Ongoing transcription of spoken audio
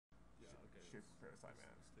shoot for Parasite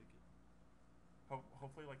Man. Let's take it.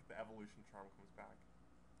 Hopefully, like the evolution charm comes back.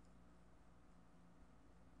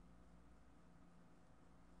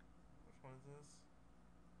 Which one is this?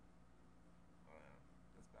 Oh yeah,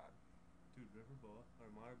 that's bad. Dude, River Boa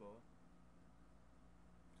or Mara Boa.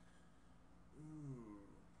 Ooh.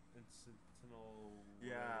 And Sentinel.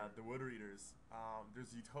 Yeah, Whatever. the Wood Readers.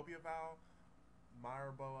 There's Utopia Vow,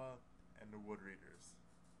 Myroboa, and the Wood Readers.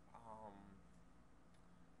 Um,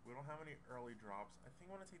 we don't have any early drops. I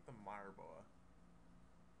think I want to take the Myroboa.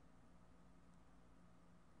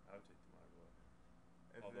 I would take the Mara Boa.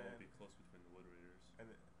 And Although it'll then, be close between the Wood Raiders.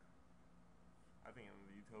 and then, I think in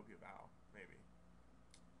the Utopia Vow, maybe.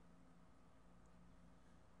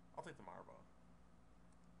 I'll take the Myroboa.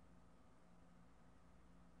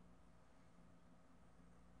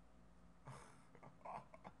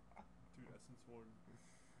 Dude, Essence Warden.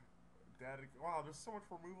 Wow, there's so much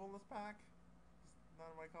removal in this pack. Just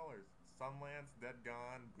none of my colors. Sunlance, Dead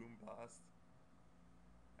Gone, Boom Bust.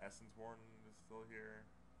 Essence Warden is still here.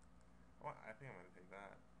 Well, I think I'm gonna take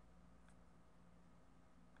that.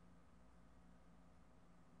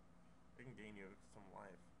 It can gain you some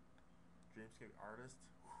life. Dreamscape Artist.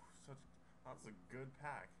 Whew, that's a good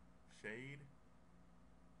pack. Shade.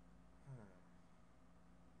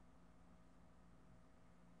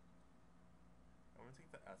 I'm gonna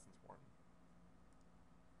take the Essence Warden.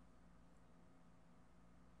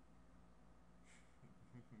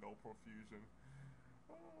 No profusion.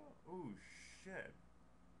 Ooh, shit.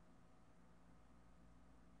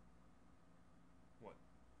 What?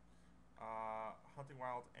 Hunting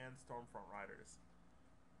Wilds and Stormfront Riders.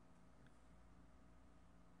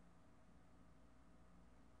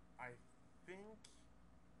 I think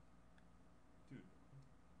Dude.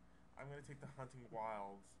 I'm gonna take the Hunting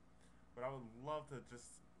Wilds, but I would love to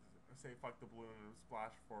just say fuck the balloon and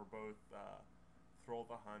splash for both Throll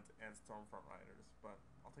the Hunt and Stormfront Riders. But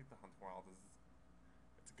I'll take the Hunting Wilds.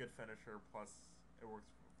 It's a good finisher, plus it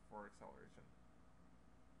works for acceleration.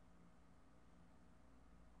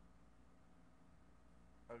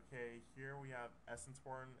 Okay, here we have Essence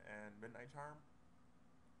Warden and Midnight Charm,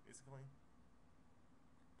 basically.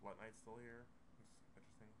 Blood Knight's still here. It's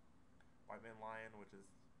interesting. White Man Lion, which is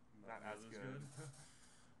not as good.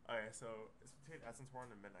 Okay, so it's between Essence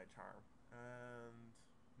Warden and Midnight Charm. And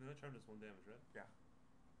Midnight Charm does 1 damage, right? yeah.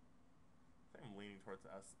 I think I'm leaning towards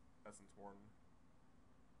Essence Warden.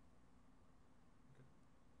 Okay.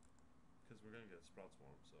 Because we're gonna get a Sprout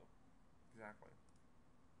Swarm, so. Exactly.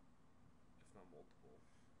 If not multiple.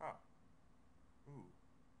 Oh. Ooh.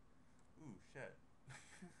 Ooh, shit.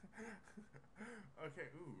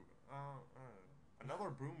 Okay, ooh.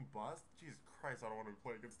 Another Boom Bust? Jesus Christ, I don't want to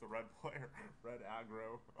play against the red player. Red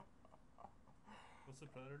aggro. What's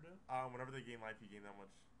the Predator do? Whenever they gain life, you gain that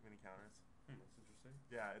much mini counters. That's interesting.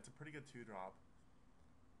 Yeah, it's a pretty good 2-drop.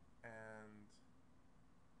 And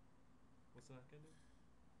What's that gonna do?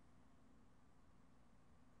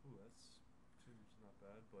 Ooh, that's not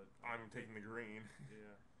bad, but I'm taking the green.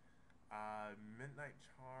 Yeah. Midnight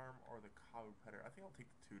Charm or the Kabu Predator. I think I'll take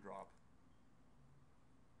the 2-drop.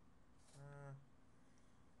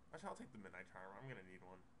 Actually, I'll take the Midnight Charm. I'm gonna need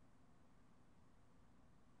one.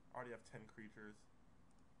 I already have 10 creatures.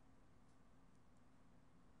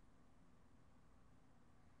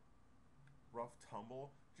 Rough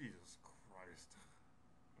Tumble? Jesus Christ.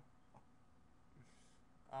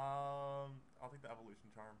 I'll take the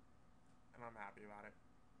Evolution Charm. And I'm happy about it.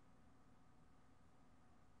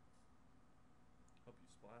 Help you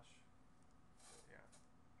splash. Yeah.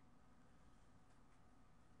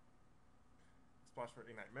 Splash for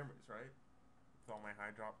Ignite Memories, right? With all my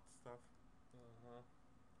high drop stuff. Uh-huh.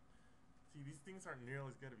 See, these things aren't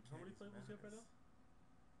nearly as good if you How can't many use players do you have right now?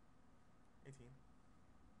 18.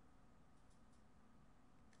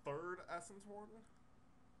 Third Essence Warden?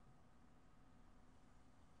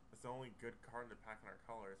 It's the only good card in the pack in our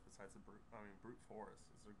colors besides the Brute Force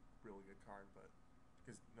is a really good card, but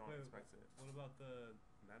because no one expects it. What about the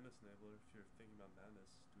Madness Enabler? If you're thinking about Madness,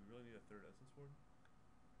 do we really need a third Essence Ward?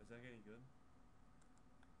 Is that getting good?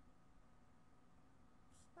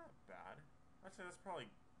 It's not bad. Actually, that's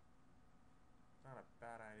probably not a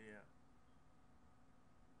bad idea.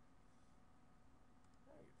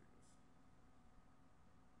 How do you do this?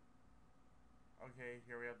 Okay,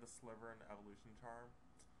 here we have the Sliver and Evolution Charm.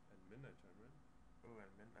 And Midnight Charm, right? Ooh,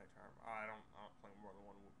 and Midnight Charm. I don't play more than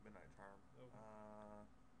one Midnight Charm. Okay.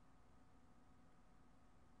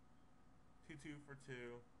 2/2 for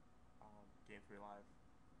 2. Gain 3 life.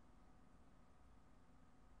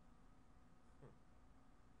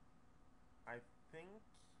 I think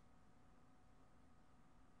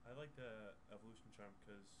I like the Evolution Charm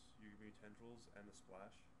because you give me Tendrils and the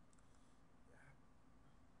Splash.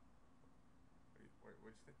 Wait,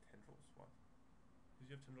 what'd you say? Tendrils? What? Because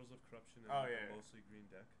you have Tendrils of Corruption and Oh, like yeah, a yeah. mostly green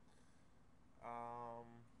deck.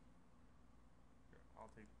 Here,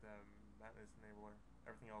 I'll take the Madness Enabler.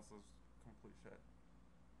 Everything else is complete shit.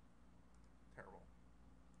 Terrible.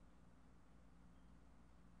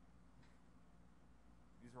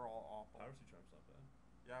 These are all awful. Piracy Charm's not bad.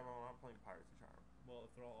 Yeah, but I'm not playing Piracy Charm. Well,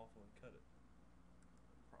 if they're all awful, then cut it.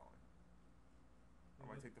 Probably. I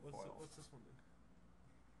might take the foils. What's this one do?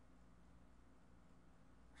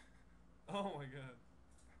 Oh my god.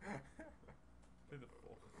 Play the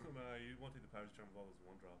foil. Nah, you want to take the Piracy Charm with all those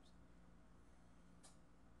 1-drops.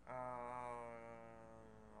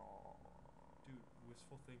 Dude,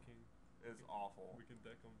 wishful thinking. Is awful. We can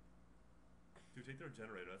deck them. Dude, take their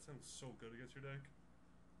Generator. That sounds so good against your deck.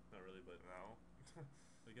 Not really, but No.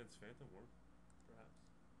 against Phantom Warp, perhaps.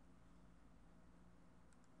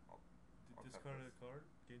 I'll Discard a card.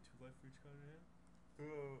 Gain 2 life for each card in your hand.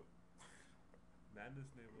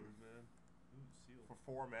 Madness Enablers, man. Ooh, Seal. For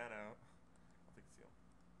 4 mana, I'll take a Seal.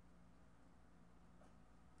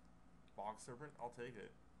 Bog Serpent, I'll take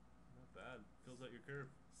it. Not bad. Fills out your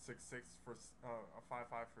curve. 6/6 for a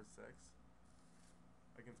 5/5 for 6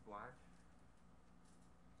 against black.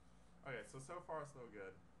 Okay, so far so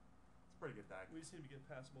good. It's a pretty good deck. We just need to get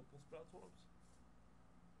past multiple Sprout Swarms.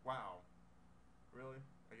 Wow. Really?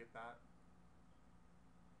 I get that?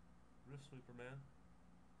 Rift Sweeper, man.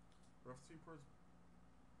 Rift Sweeper's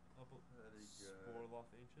Up pretty good. Sporloth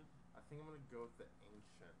Ancient. I think I'm gonna go with the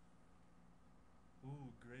Ancient.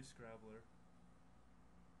 Ooh, Grey Scrabbler.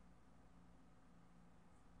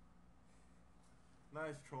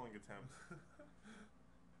 Nice trolling attempt.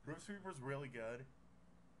 Rift Sweeper's really good.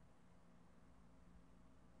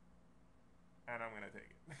 And I'm gonna take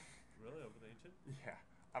it. Really? Over the Ancient? Yeah.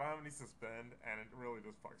 I don't have any suspend, and it really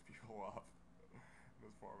just fucks people up in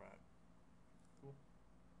this format. Cool.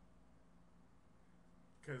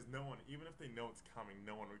 Because no one, even if they know it's coming,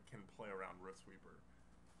 no one can play around Rift Sweeper.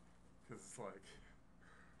 Because it's like,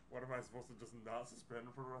 what am I supposed to just not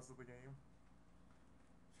suspend for the rest of the game?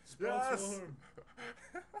 Sprout Yes! Swarm!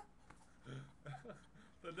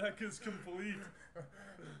 The deck is complete.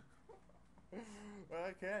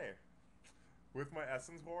 Okay. With my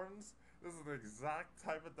Essence Horns, this is the exact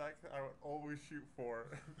type of deck I would always shoot for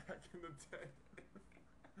back in the day.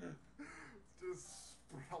 Just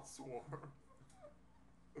Sprout Swarm.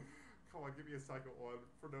 Come on, give me a second one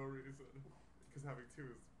for no reason. Because having 2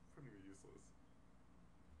 is pretty useless.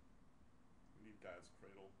 We need Gaia's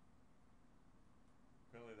Cradle.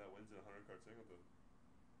 Apparently that wins in a 100-card singleton.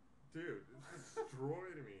 Dude, it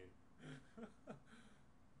destroyed me.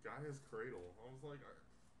 Gaia's Cradle. I was like, are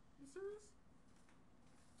you serious?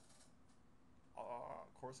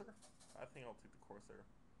 Corsair? I think I'll take the Corsair.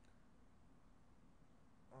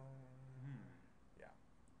 Yeah.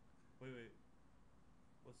 Wait.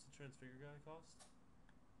 What's the Transfigure guy cost?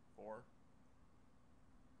 4.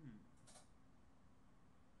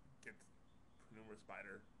 Get Penumbra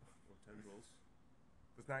Spider. Or Tendrils.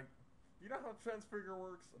 Does not. You know how Transfigure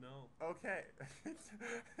works? No. Okay.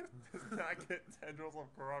 Does not get Tendrils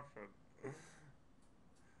of Corruption.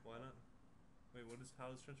 Why not? Wait, how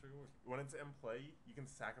does Transfigure work? When it's in play, you can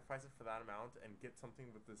sacrifice it for that amount and get something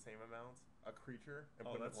with the same amount, a creature, and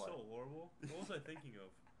put it in that's play. so horrible. What was I thinking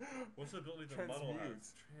of? What's the ability that Muddle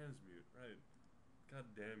has? Transmute, right. God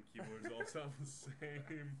damn, keyboards all sound the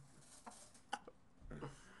same.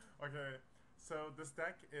 Okay, so this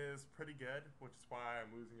deck is pretty good, which is why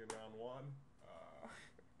I'm losing in round 1.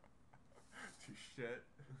 To shit.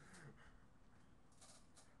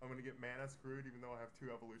 I'm gonna get mana screwed even though I have 2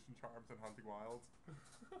 Evolution Charms and Hunting Wilds.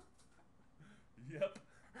 Yep.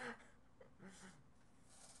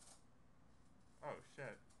 Oh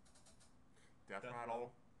shit. Death Rattle.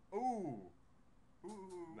 Ooh!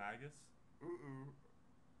 Ooh. Magus? Ooh.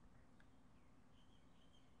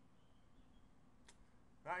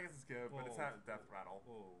 Magus is good, but it's not Death Rattle.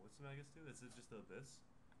 Whoa, what's the Magus do? Is it just the Abyss?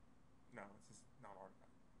 No, it's just not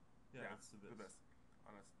artifact. Yeah, it's the Abyss. Abyss.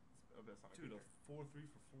 Honest. Abyss on a Dude, creature. a 4/3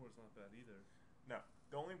 for 4 is not bad either. No.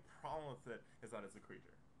 The only problem with it is that it's a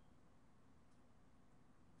creature.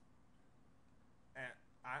 And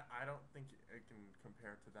I don't think it can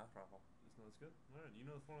compare to Death Rattle. It's not as good? Alright, you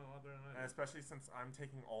know the formula a lot better than I do. And especially since I'm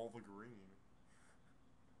taking all the green.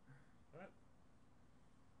 Alright.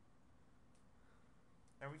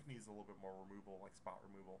 And we can use a little bit more removal, like spot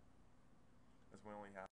removal. As we only have